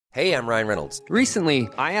Hey, I'm Ryan Reynolds. Recently,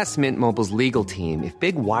 I asked Mint Mobile's legal team if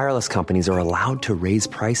big wireless companies are allowed to raise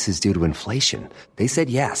prices due to inflation. They said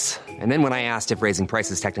yes. And then when I asked if raising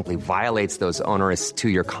prices technically violates those onerous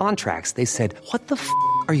two-year contracts, they said, "What the f***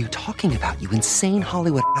 are you talking about, you insane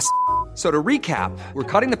Hollywood ass?" So to recap, we're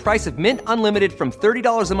cutting the price of Mint Unlimited from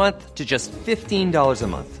 $30 a month to just $15 a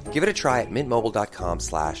month. Give it a try at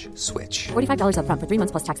mintmobile.com/switch. $45 up front for 3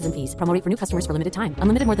 months plus taxes and fees. Promo rate for new customers for limited time.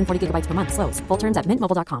 Unlimited more than 40 gigabytes per month. Slows full terms at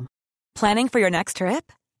mintmobile.com. Planning for your next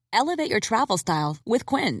trip? Elevate your travel style with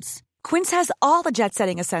Quince. Quince has all the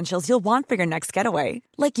jet-setting essentials you'll want for your next getaway,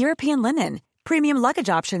 like European linen, premium luggage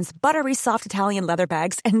options, buttery soft Italian leather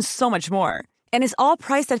bags, and so much more. And is all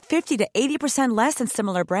priced at 50 to 80% less than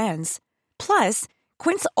similar brands. Plus,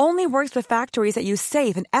 Quince only works with factories that use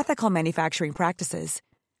safe and ethical manufacturing practices.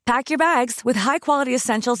 Pack your bags with high-quality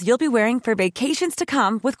essentials you'll be wearing for vacations to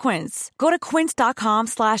come with Quince. Go to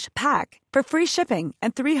quince.com/pack for free shipping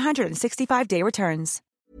and 365-day returns.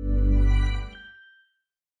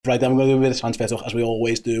 Right, then we're going to do a bit of transfer talk, as we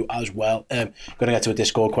always do as well. Going to get to a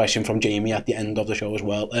Discord question from Jamie at the end of the show as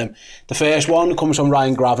well. The first one comes from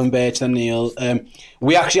Ryan Gravenberch, then Neil.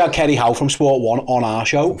 We actually had Kerry Howe from Sport 1 on our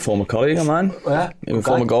show. Former colleague of mine. Yeah.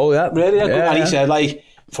 Former goal, yeah. Really? Yeah, and he yeah. said, like,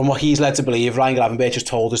 from what he's led to believe, Ryan Gravenberch has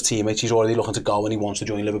told his teammates he's already looking to go and he wants to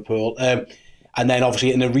join Liverpool. And then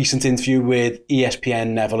obviously in a recent interview with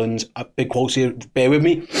ESPN Netherlands, a big quote here, bear with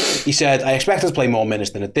me, he said, "I expected to play more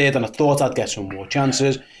minutes than I did and I thought I'd get some more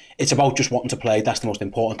chances. It's about just wanting to play. That's the most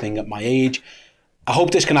important thing at my age. I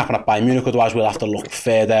hope this can happen at Bayern Munich, otherwise we'll have to look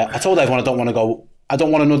further. I told everyone I don't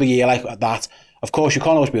want another year like that. Of course, you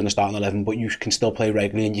can't always be on the starting 11, but you can still play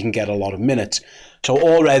regularly and you can get a lot of minutes." So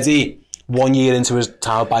already, 1 year into his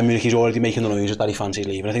time at Bayern Munich, he's already making the noises that he fancies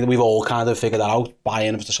leaving. I think that we've all kind of figured that out.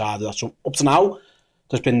 Bayern have decided that. So up to now,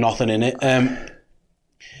 there's been nothing in it.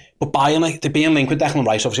 But Bayern, like, they're being linked with Declan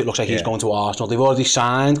Rice. Obviously, it looks like he's going to Arsenal. They've already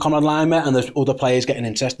signed Conrad Laimer, and there's other players getting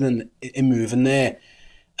interested in moving there.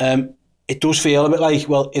 It does feel a bit like,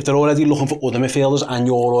 well, if they're already looking for other midfielders and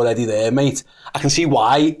you're already there, mate, I can see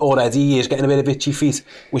why already he is getting a bit of itchy feet,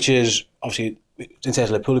 which is obviously, in terms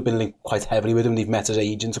of Liverpool, have been linked quite heavily with him. They've met his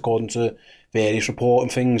agents according to various reporting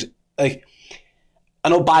things. Like, I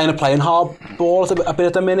know Bayern are playing hard ball a bit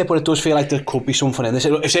at the minute, but it does feel like there could be something in this.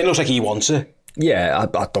 It looks like he wants it. Yeah, I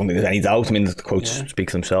don't think there's any doubt. I mean, the quotes speak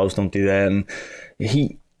for themselves, don't they?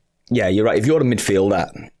 Yeah, you're right. If you're a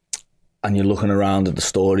midfielder and you're looking around at the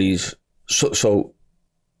stories, so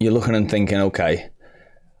you're looking and thinking, okay,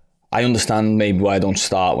 I understand maybe why I don't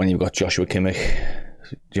start when you've got Joshua Kimmich,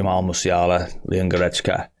 Jamal Musiala, Leon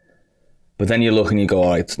Goretzka. But then you look and you go,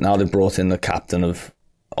 all right, now they've brought in the captain of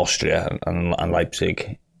Austria and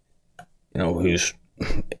Leipzig, you know, who's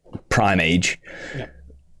prime age. Yeah.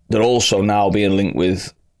 They're also now being linked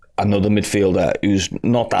with another midfielder who's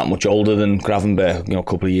not that much older than Gravenberch, you know, a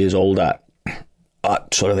couple of years older,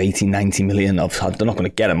 at sort of 80, 90 million. They're not going to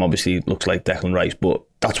get him, obviously. It looks like Declan Rice, but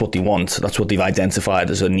that's what they want. That's what they've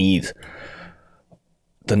identified as a need.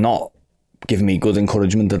 They're not giving me good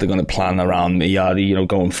encouragement that they're going to plan around me, you know,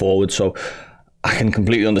 going forward. So I can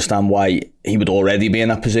completely understand why he would already be in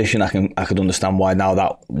that position. I could understand why now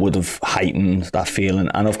that would have heightened that feeling.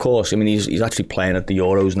 And of course, I mean, he's actually playing at the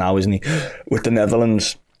Euros now, isn't he, with the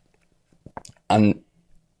Netherlands? And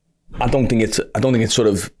I don't think it's sort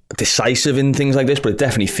of decisive in things like this, but it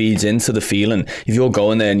definitely feeds into the feeling. If you're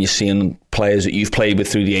going there and you're seeing players that you've played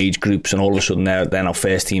with through the age groups, and all of a sudden they're now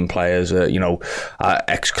first team players, you know,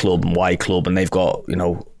 X club and Y club, and they've got, you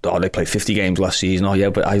know, they played 50 games last season. Oh yeah,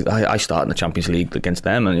 but I started in the Champions League against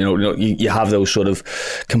them, and you have those sort of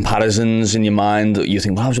comparisons in your mind. You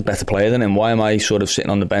think, well, I was a better player than him. Why am I sort of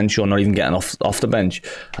sitting on the bench or not even getting off the bench?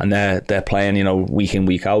 And they're playing, you know, week in,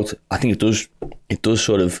 week out. I think it does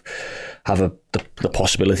sort of have the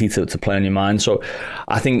possibility to play on your mind. So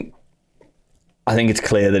I think it's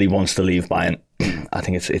clear that he wants to leave Bayern. I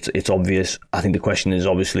think it's obvious. I think the question is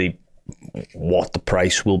obviously what the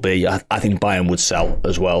price will be. I think Bayern would sell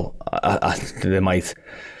as well. I think they might.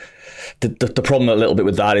 The problem a little bit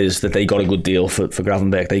with that is that they got a good deal for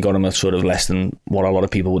Gravenberch. They got him at sort of less than what a lot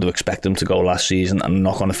of people would have expected him to go last season, and the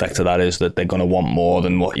knock-on effect of that is that they're going to want more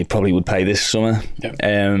than what you probably would pay this summer.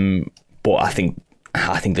 Yeah. But I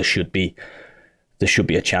think there should be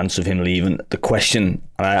a chance of him leaving. The question,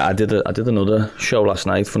 and I did another show last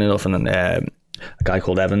night, funny enough, and a guy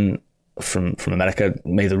called Evan from America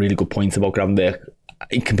made a really good point about Gravenberch.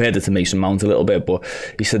 He compared it to Mason Mount a little bit, but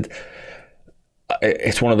he said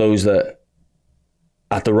it's one of those that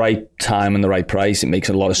at the right time and the right price, it makes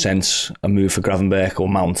a lot of sense, a move for Gravenberch or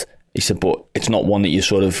Mount. He said, but it's not one that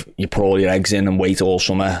you put all your eggs in and wait all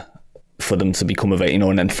summer for them to become available,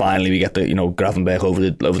 and then finally we get the Gravenberch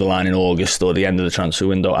over the line in August or the end of the transfer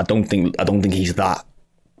window. I don't think he's that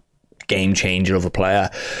game changer of a player.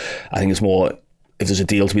 I think it's more, if there's a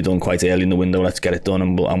deal to be done quite early in the window, let's get it done,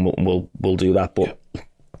 and we'll do that. But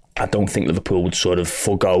I don't think Liverpool would sort of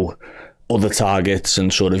forgo other targets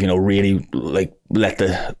and sort of really like let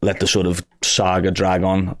the sort of saga drag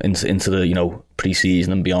on into the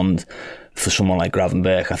pre-season and beyond for someone like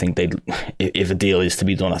Gravenberch. I think if a deal is to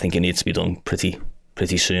be done, I think it needs to be done pretty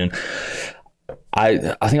soon. I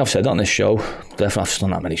think I've said that on this show. Definitely, I've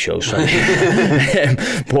done that many shows, sorry.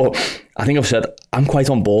 But I think I've said I'm quite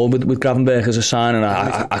on board with Gravenberch as a sign, and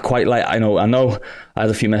I quite like. I know. I had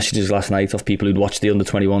a few messages last night of people who'd watched the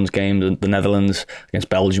under-21s game, the Netherlands against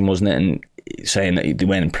Belgium, wasn't it, and saying that they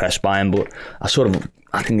weren't impressed by him. But I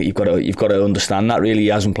think that you've got to understand that really. He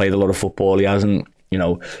hasn't played a lot of football. He hasn't,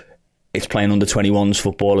 it's playing under 21s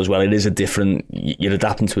football as well. It is you're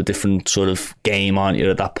adapting to a different sort of game, aren't you,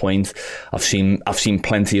 at that point? I've seen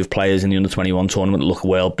plenty of players in the under 21 tournament look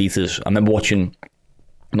world beaters. I remember watching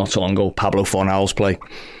not so long ago Pablo Fornals play,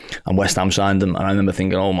 and West Ham signed him, and I remember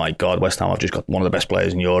thinking, oh my God, West Ham have just got one of the best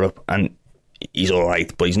players in Europe, and he's all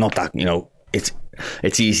right, but he's not that,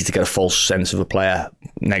 it's easy to get a false sense of a player,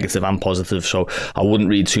 negative and positive, so I wouldn't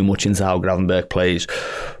read too much into how Gravenberch plays,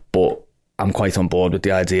 but I'm quite on board with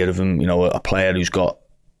the idea of him, a player who's got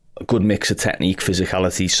a good mix of technique,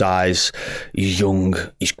 physicality, size. He's young.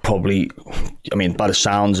 He's probably, by the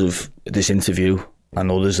sounds of this interview and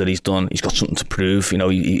others that he's done, he's got something to prove.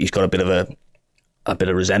 He's got a bit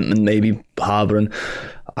of resentment maybe harbouring.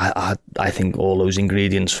 I think all those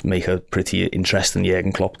ingredients make a pretty interesting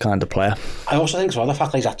Jurgen Klopp kind of player. I also think as well the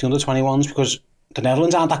fact that he's acting under 21s, because the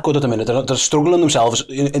Netherlands aren't that good at the minute. They're struggling themselves.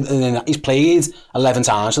 He's played 11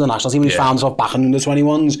 times for the national team, and he's found himself back in the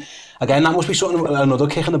 21s. Again, that must be something, another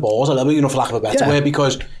kick in the balls, a little bit, for lack of a better word,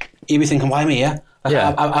 because he'd be thinking, why am I here?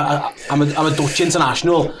 I'm a Dutch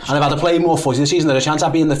international, and if I had to play more footy this season, there's a chance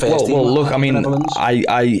I'd be in the first team. Well, look,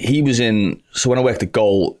 he was in, so when I worked at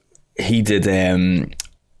Goal, he did,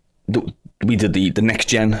 we did the next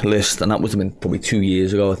gen list, and that was probably 2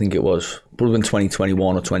 years ago, I think it was. Probably been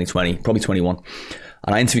 2021 or 2020, probably 21.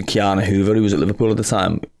 And I interviewed Keanu Hoover, who was at Liverpool at the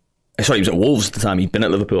time. Sorry, he was at Wolves at the time. He'd been at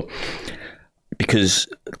Liverpool. Because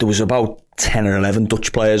there was about 10 or 11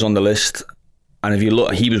 Dutch players on the list. And if you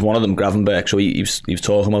look, he was one of them, Gravenberch. So he was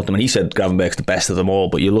talking about them. And he said Gravenberch's the best of them all.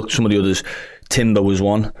 But you look at some of the others. Timber was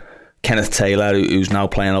one. Kenneth Taylor, who's now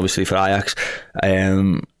playing obviously for Ajax. I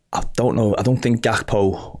don't know. I don't think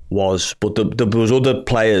Gakpo was. But there was other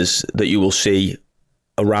players that you will see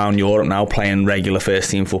around Europe now playing regular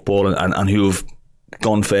first team football and who have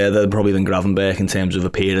gone further probably than Gravenberch in terms of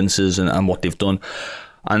appearances and what they've done,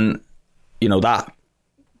 and that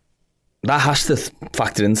has to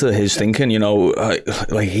factor into his thinking.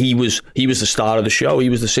 Like he was the star of the show. He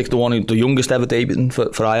was the youngest ever debuting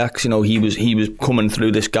for Ajax. He was coming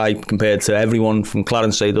through, this guy, compared to everyone from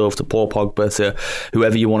Clarence Seedorf to Paul Pogba to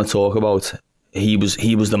whoever you want to talk about. He was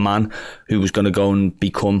the man who was going to go and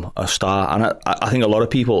become a star. And I think a lot of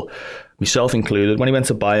people, myself included, when he went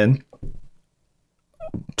to Bayern,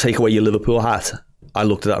 take away your Liverpool hat, I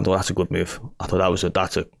looked at that and thought, that's a good move. I thought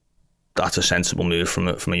that's a sensible move from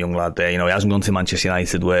a young lad there. He hasn't gone to Manchester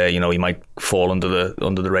United where he might fall under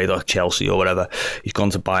the radar, Chelsea or whatever. He's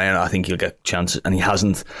gone to Bayern. I think he'll get chances, and he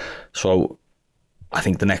hasn't. So I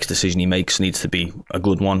think the next decision he makes needs to be a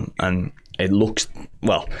good one, and it looks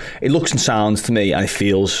and sounds to me, and it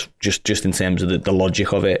feels just in terms of the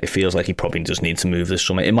logic of it, it feels like he probably just needs to move this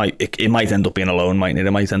summer. It might end up being a loan, mightn't it?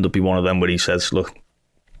 It might end up being one of them where he says, look,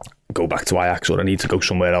 go back to Ajax, or I need to go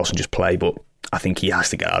somewhere else and just play. But I think he has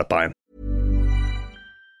to get out of Bayern.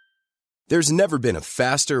 There's never been a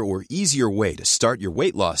faster or easier way to start your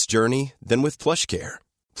weight loss journey than with PlushCare.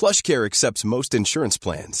 PlushCare accepts most insurance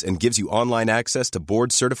plans and gives you online access to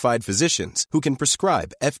board-certified physicians who can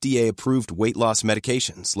prescribe FDA-approved weight loss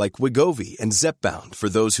medications like Wegovy and Zepbound for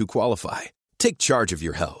those who qualify. Take charge of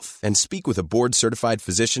your health and speak with a board-certified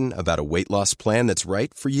physician about a weight loss plan that's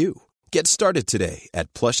right for you. Get started today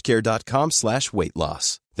at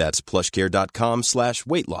plushcare.com/weightloss. That's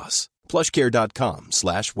plushcare.com/weightloss.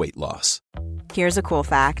 plushcare.com/weightloss. Here's a cool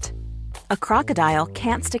fact. A crocodile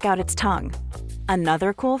can't stick out its tongue.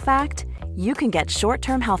 Another cool fact, you can get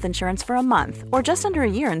short-term health insurance for a month or just under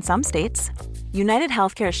a year in some states. United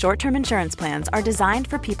Healthcare short-term insurance plans are designed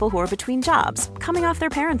for people who are between jobs, coming off their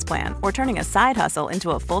parents' plan, or turning a side hustle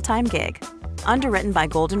into a full-time gig. Underwritten by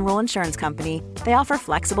Golden Rule Insurance Company, they offer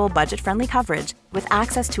flexible, budget-friendly coverage with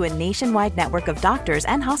access to a nationwide network of doctors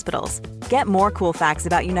and hospitals. Get more cool facts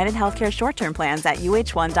about United Healthcare short-term plans at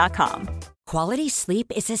uh1.com. Quality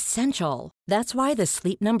sleep is essential. That's why the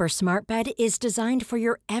Sleep Number Smart Bed is designed for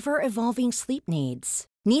your ever-evolving sleep needs.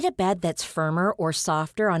 Need a bed that's firmer or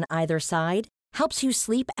softer on either side? Helps you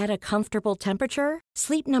sleep at a comfortable temperature?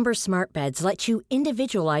 Sleep Number Smart Beds let you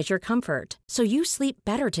individualize your comfort so you sleep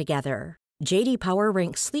better together. J.D. Power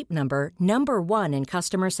ranks Sleep Number #1 in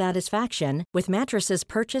customer satisfaction with mattresses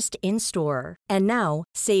purchased in-store. And now,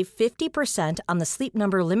 save 50% on the Sleep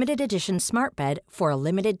Number Limited Edition Smart Bed for a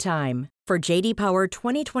limited time. For J.D. Power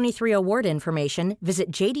 2023 award information,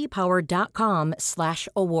 visit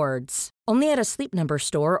jdpower.com/awards. Only at a Sleep Number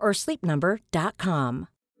store or sleepnumber.com.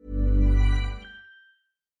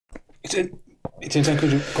 It's interesting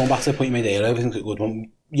because going back to the point you made earlier, I think it's a good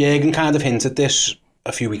one. Jürgen kind of hinted this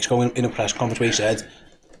a few weeks ago in a press conference where he said,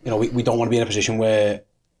 we don't want to be in a position where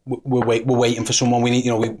we're waiting for someone. We need,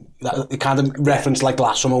 it kind of referenced like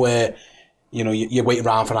last summer where, you wait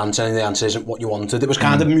around for an answer and the answer isn't what you wanted. It was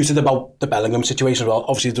kind of muted about the Bellingham situation as well.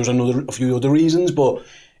 Obviously, there was a few other reasons, but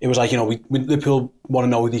it was like, Liverpool want to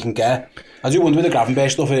know what they can get. I do wonder with the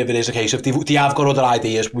Gravenberch stuff if it is a case of they have got other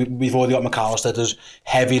ideas. We've already got McAllister. There's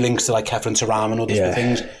heavy links to like Kefren Turam and other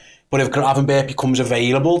things. But if Gravenberch becomes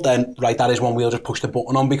available, then that is one we'll just push the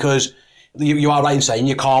button on, because you are right in saying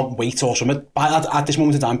you can't wait or something. At this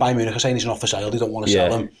moment in time, Bayern Munich are saying he's not for sale. They don't want to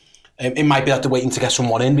sell him. It might be that they're waiting to get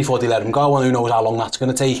someone in before they let him go, and who knows how long that's going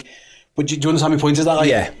to take. But do you understand my point? Is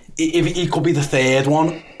that if he could be the third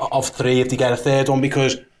one of three if they get a third one,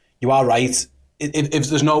 because you are right. If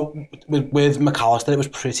there's no with McAllister, it was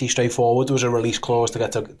pretty straightforward. There was a release clause to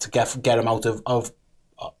get him out of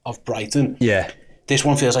Brighton. Yeah. This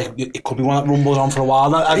one feels like it could be one that rumbles on for a while.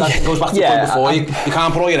 That goes back to the point before. You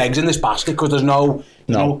can't put all your eggs in this basket because there's no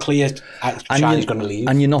clear chance he's going to leave.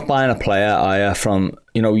 And you're not buying a player,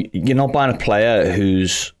 you're not buying a player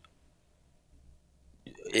who's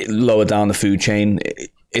lower down the food chain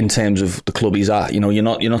in terms of the club he's at. You're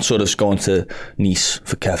not sort of going to Nice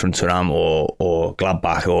for Kefren Turam or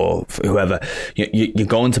Gladbach or whoever. You're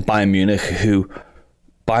going to Bayern Munich, who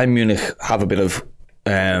Bayern Munich have a bit of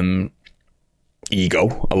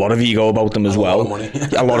ego, a lot of ego about them as well.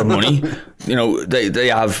 A lot of money. They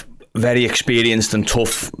have very experienced and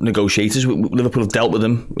tough negotiators. Liverpool have dealt with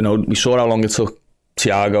them. We saw how long it took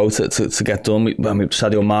Thiago to get done.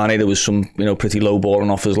 Sadio Mane, there was some pretty low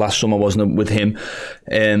balling offers last summer, wasn't it, with him?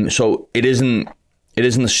 So it isn't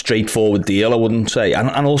a straightforward deal, I wouldn't say.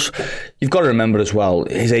 And also, you've got to remember as well,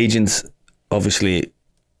 his agent obviously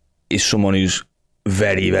is someone who's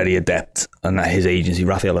very, very adept, and that his agency,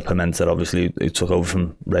 Rafael Pimenta, obviously, who took over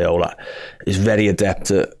from Raiola, is very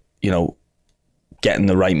adept at, getting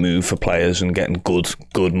the right move for players and getting good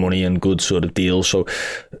money and good sort of deals. So,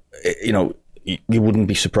 you wouldn't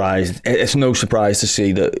be surprised. It's no surprise to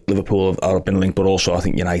see that Liverpool have been linked, but also I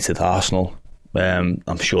think United, Arsenal.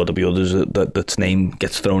 I'm sure there'll be others that's name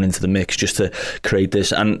gets thrown into the mix just to create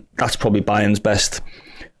this, and that's probably Bayern's best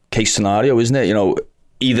case scenario, isn't it?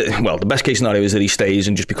 The best case scenario is that he stays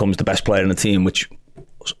and just becomes the best player in the team, which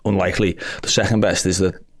is unlikely. The second best is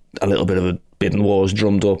that a little bit of a bidding war is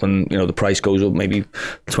drummed up and, the price goes up maybe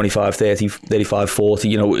 25, 30, 35,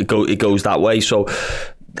 40, it goes that way. So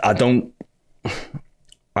I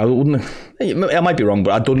might be wrong,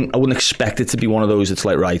 but I wouldn't expect it to be one of those that's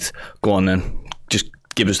like, right, go on then, just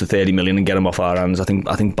give us the 30 million and get him off our hands. I think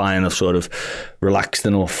Bayern have sort of relaxed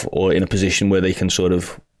enough or in a position where they can sort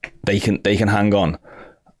of, they can hang on.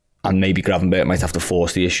 And maybe Gravenberch might have to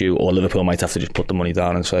force the issue, or Liverpool might have to just put the money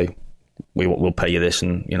down and say, we'll pay you this,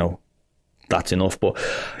 and that's enough. But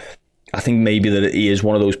I think maybe that he is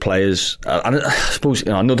one of those players. And I suppose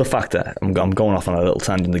another factor. I'm going off on a little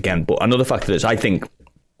tangent again, but another factor is I think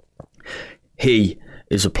he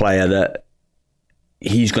is a player that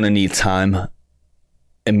he's going to need time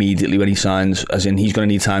immediately when he signs, as in he's going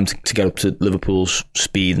to need time to get up to Liverpool's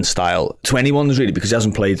speed and style, to anyone's really, because he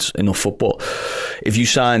hasn't played enough football. If you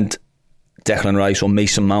signed Declan Rice or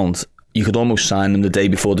Mason Mount, you could almost sign them the day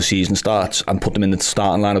before the season starts and put them in the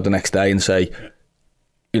starting lineup the next day and say,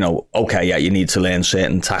 okay, yeah, you need to learn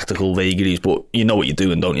certain tactical vagaries, but you know what you're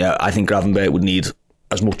doing, don't you? I think Gravenberch would need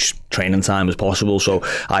as much training time as possible, so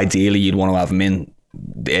ideally you'd want to have him in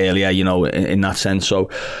earlier, in that sense. So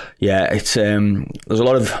yeah, it's there's a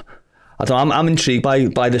lot of, I'm intrigued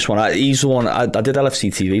by this one. He's the one I did LFC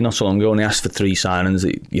TV not so long ago, and he asked for 3 signings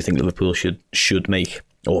that you think Liverpool should make,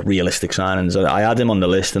 or realistic signings. I had him on the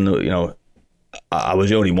list, and I was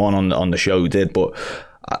the only one on the show who did, but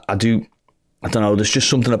I don't know, there's just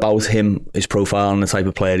something about him, his profile and the type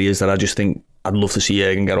of player he is, that I just think I'd love to see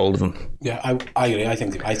Jürgen get hold of him. Yeah, I agree. I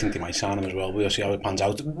think they might sign him as well. We'll see how it pans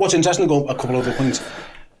out. What's interesting, to go a couple of other points,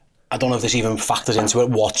 I don't know if this even factors into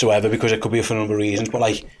it whatsoever, because it could be for a number of reasons, but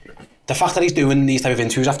like the fact that he's doing these type of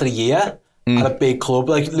interviews after a year at a big club,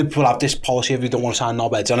 like Liverpool have this policy of we don't want to sign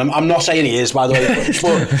knobheads, and I'm not saying he is, by the way,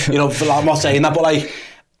 but you know, I'm not saying that, but like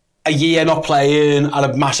a year not playing at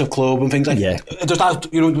a massive club and things like does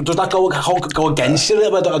that go against you a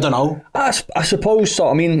little bit? I don't know. I suppose so.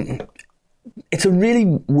 I mean, it's a really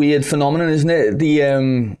weird phenomenon, isn't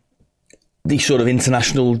it? The sort of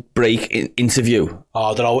international break interview.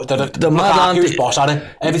 Oh, the mad he was boss at it.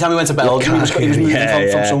 Every time he went to Belgium, he was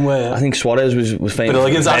moving from somewhere. I think Suarez was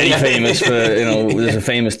famous. Very famous for, you know, there's a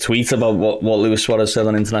famous tweet about what Luis Suarez said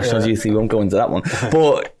on international duty. We won't go into that one.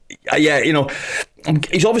 But yeah, you know,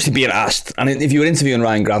 he's obviously being asked, and if you were interviewing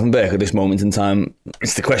Ryan Gravenberch at this moment in time,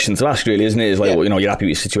 it's the question to ask, really, isn't it? It's like, well, you know, you're happy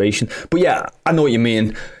with your situation. But yeah, I know what you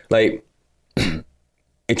mean. Like,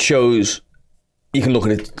 it shows you can look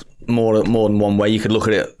at it more than one way. You could look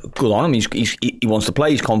at it, good on him, he wants to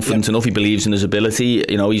play, he's confident enough, he believes in his ability,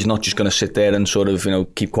 you know, he's not just going to sit there and sort of, you know,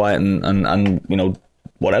 keep quiet and you know,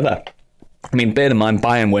 whatever. I mean, bear in mind,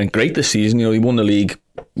 Bayern weren't great this season, you know, he won the league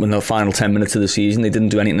in the final 10 minutes of the season, they didn't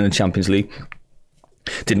do anything in the Champions League,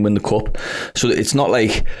 didn't win the cup, so it's not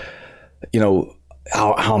like, you know,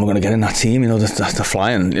 how am I going to get in that team, you know, they're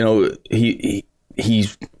flying, you know,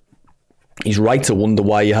 he's right to wonder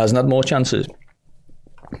why he hasn't had more chances.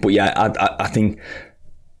 But yeah, I think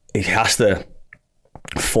it has to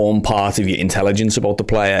form part of your intelligence about the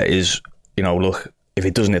player is, you know, look, if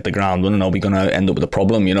it doesn't hit the ground running, are we going to end up with a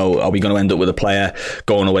problem? You know, are we going to end up with a player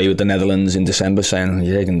going away with the Netherlands in December saying,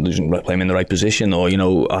 yeah, you can play him in the right position, or, you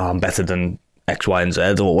know, I'm better than X, Y, and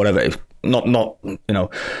Z, or whatever. Not, you know,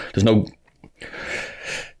 there's no...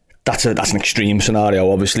 That's an extreme scenario,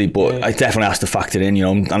 obviously, but I definitely has to factor in, you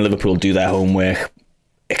know, and Liverpool do their homework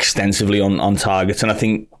extensively on targets, and I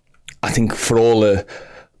think for all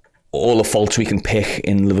the faults we can pick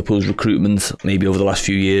in Liverpool's recruitment, maybe over the last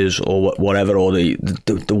few years or whatever, or the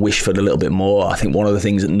wish for a little bit more, I think one of the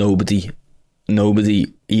things that nobody,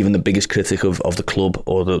 even the biggest critic of the club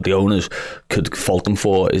or the owners, could fault them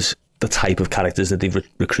for is the type of characters that they've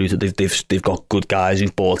recruited. They've got good guys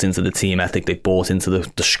who've bought into the team ethic, they've bought into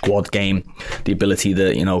the squad game, the ability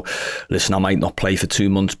that, you know, listen, I might not play for 2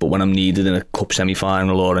 months, but when I'm needed in a cup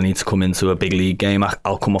semi-final or I need to come into a big league game,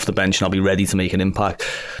 I'll come off the bench and I'll be ready to make an impact.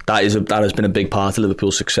 That has been a big part of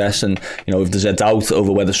Liverpool's success, and, you know, if there's a doubt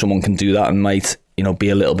over whether someone can do that and might, you know, be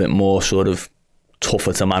a little bit more sort of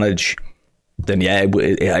tougher to manage, then yeah,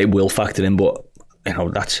 it will factor in. But, you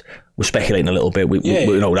know, we're speculating a little bit. We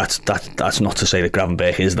you know, that's not to say that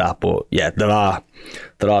Gravenberch is that, but yeah, there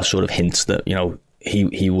are sort of hints that, you know,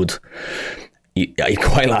 he would. He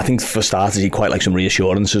quite, I think for starters, he quite like some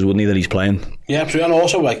reassurances, wouldn't he, that he's playing? Yeah, absolutely. And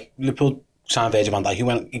also, like, Liverpool signed Virgil van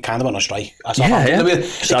Dijk, he kind of went on strike.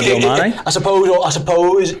 Sadio Mane. I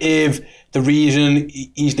suppose if the reason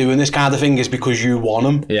he's doing this kind of thing is because you want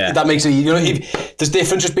him, that makes it, you know, if there's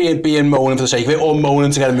difference just being moaning for the sake of it or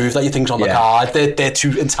moaning to get a move that you think's on the card. They're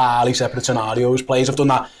two entirely separate scenarios. Players have done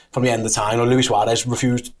that from the end of the time. Luis Suarez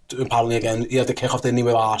refused, apparently, again, he had the kick off, didn't he,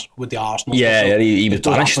 with the Arsenal. Yeah, so he was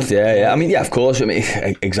banished. Yeah. I mean, yeah, of course. I mean,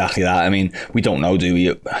 exactly that. I mean, we don't know, do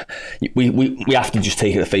we? We have to just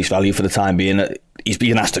take it at face value for the time being. He's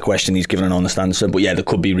being asked a question, he's given an honest answer. But yeah, there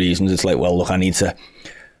could be reasons. It's like, well, look, I need to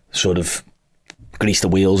sort of grease the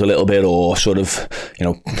wheels a little bit, or sort of, you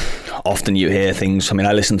know, often you hear things. I mean,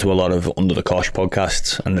 I listen to a lot of Under the Cosh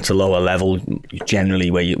podcasts, and it's a lower level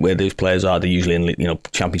generally where those players are. They're usually in, you know,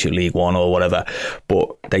 Championship League One or whatever, but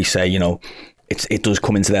they say, you know, it does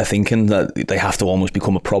come into their thinking that they have to almost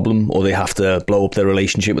become a problem, or they have to blow up their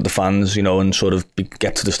relationship with the fans, you know, and sort of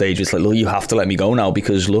get to the stage where it's like, look, you have to let me go now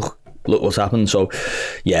because look what's happened. So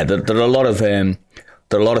yeah, there are a lot of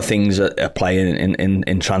things that are playing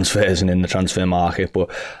in transfers and in the transfer market, but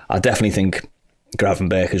I definitely think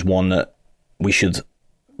Gravenberch is one that we should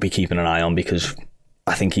be keeping an eye on, because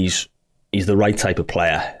I think he's the right type of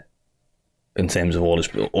player in terms of all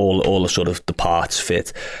the sort of the parts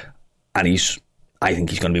fit, and I think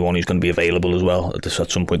he's going to be one who's going to be available as well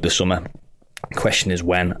at some point this summer. The question is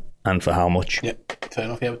when and for how much. Yeah, fair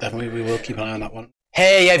enough. Yeah, definitely we will keep an eye on that one.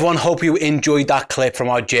 Hey everyone, hope you enjoyed that clip from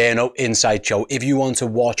our Journo Insight Show. If you want to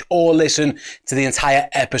watch or listen to the entire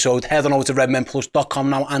episode, head on over to redmenplus.com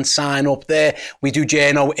now and sign up there. We do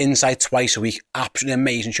Journo Insight twice a week. Absolutely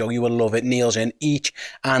amazing show. You will love it. Neil's in each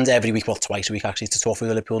and every week, well, twice a week actually, to talk through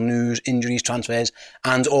the Liverpool news, injuries, transfers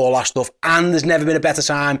and all that stuff. And there's never been a better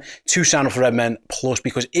time to sign up for Redmen Plus,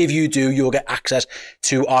 because if you do, you'll get access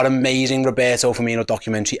to our amazing Roberto Firmino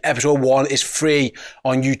documentary. Episode 1 is free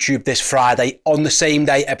on YouTube this Friday. On the same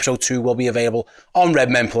day, episode 2 will be available on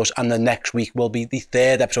Redmen Plus, and the next week will be the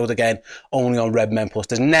 3rd episode again, only on Redmen Plus.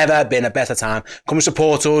 There's never been a better time. Come and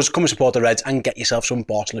support us, come and support the Reds, and get yourself some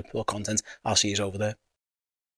Barca Liverpool content. I'll see you over there.